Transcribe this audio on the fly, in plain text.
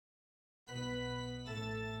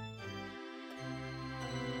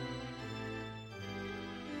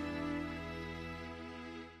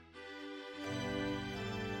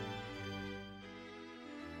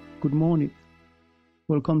Good morning.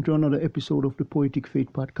 Welcome to another episode of the Poetic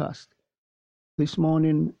Faith Podcast. This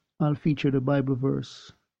morning, I'll feature the Bible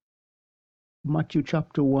verse, Matthew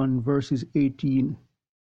chapter 1, verses 18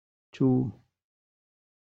 to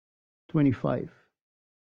 25.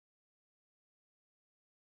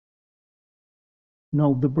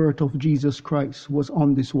 Now the birth of Jesus Christ was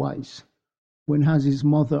on this wise, when as his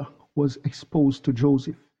mother was exposed to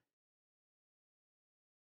Joseph.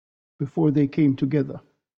 Before they came together,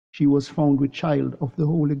 she was found with child of the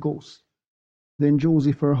Holy Ghost. Then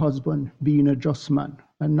Joseph, her husband, being a just man,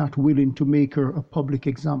 and not willing to make her a public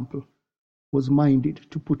example, was minded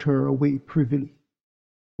to put her away privily.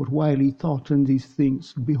 But while he thought on these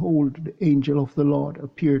things, behold, the angel of the Lord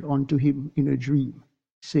appeared unto him in a dream,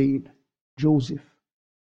 saying, Joseph,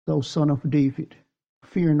 thou son of David,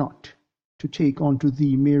 fear not to take unto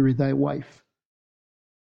thee Mary thy wife,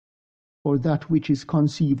 for that which is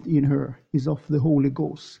conceived in her is of the Holy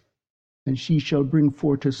Ghost. And she shall bring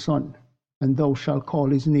forth a son, and thou shalt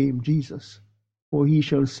call his name Jesus, for he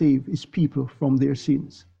shall save his people from their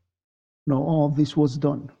sins. Now all this was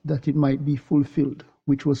done, that it might be fulfilled,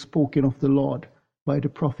 which was spoken of the Lord by the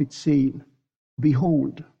prophet, saying,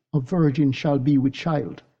 Behold, a virgin shall be with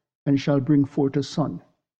child, and shall bring forth a son,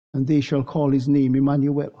 and they shall call his name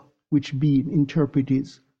Emmanuel, which being interpreted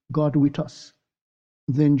is, God with us.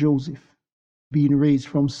 Then Joseph, being raised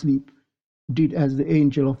from sleep, did as the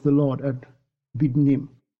angel of the Lord had bidden him,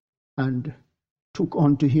 and took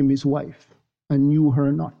unto him his wife, and knew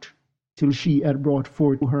her not, till she had brought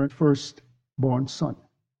forth her firstborn son.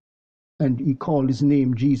 And he called his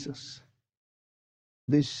name Jesus.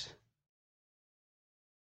 This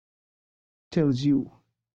tells you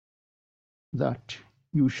that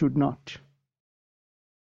you should not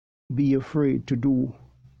be afraid to do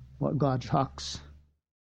what God asks,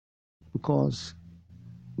 because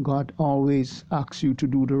God always asks you to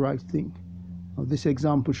do the right thing. Now, this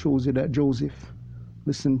example shows you that Joseph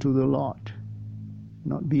listened to the Lord,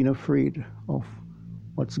 not being afraid of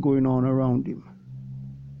what's going on around him.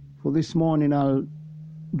 For this morning, I'll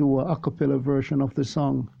do a cappella version of the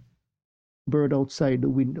song, Bird Outside the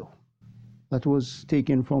Window, that was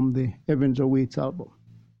taken from the Heavens Awaits album.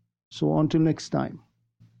 So until next time,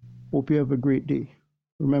 hope you have a great day.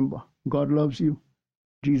 Remember, God loves you.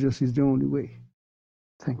 Jesus is the only way.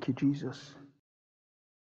 Thank you, Jesus.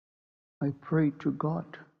 I prayed to God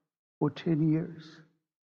for 10 years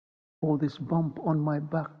for this bump on my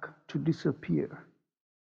back to disappear.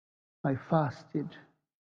 I fasted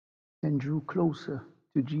and drew closer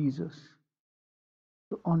to Jesus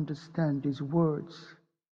to understand his words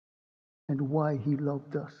and why he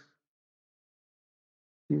loved us.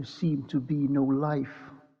 There seemed to be no life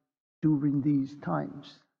during these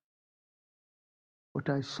times, but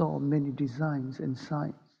I saw many designs and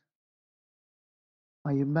signs.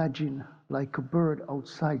 I imagine like a bird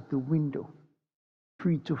outside the window,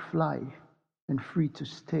 free to fly and free to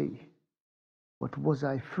stay. But was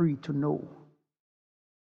I free to know?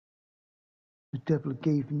 The devil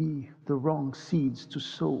gave me the wrong seeds to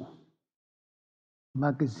sow.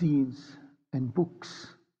 Magazines and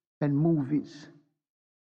books and movies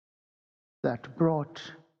that brought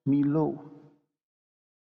me low.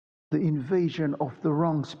 The invasion of the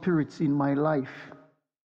wrong spirits in my life,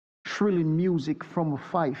 shrilling music from a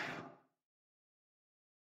fife.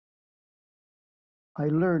 I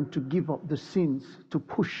learned to give up the sins, to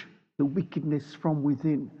push the wickedness from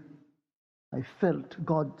within. I felt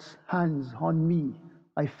God's hands on me.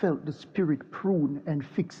 I felt the Spirit prune and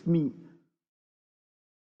fix me.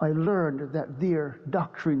 I learned that their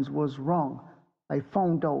doctrines was wrong. I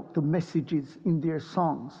found out the messages in their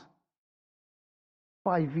songs.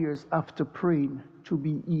 5 years after praying to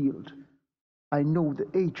be healed, I know the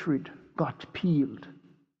hatred got peeled.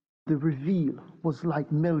 The reveal was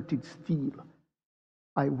like melted steel.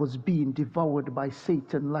 I was being devoured by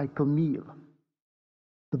Satan like a meal.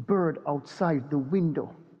 The bird outside the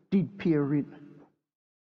window did peer in.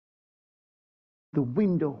 The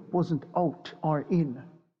window wasn't out or in.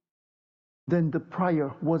 Then the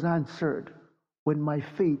prayer was answered when my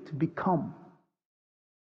faith become.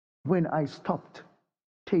 When I stopped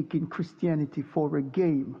taking Christianity for a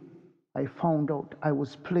game, I found out I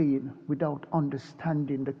was playing without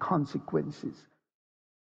understanding the consequences.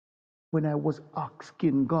 When I was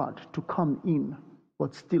asking God to come in,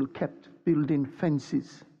 but still kept building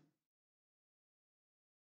fences.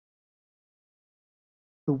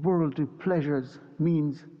 The worldly pleasures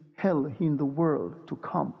means hell in the world to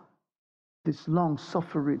come. This long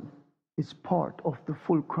suffering is part of the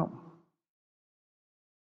fulcrum.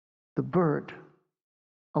 The bird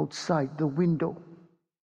outside the window.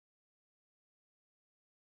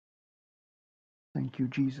 Thank you,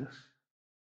 Jesus.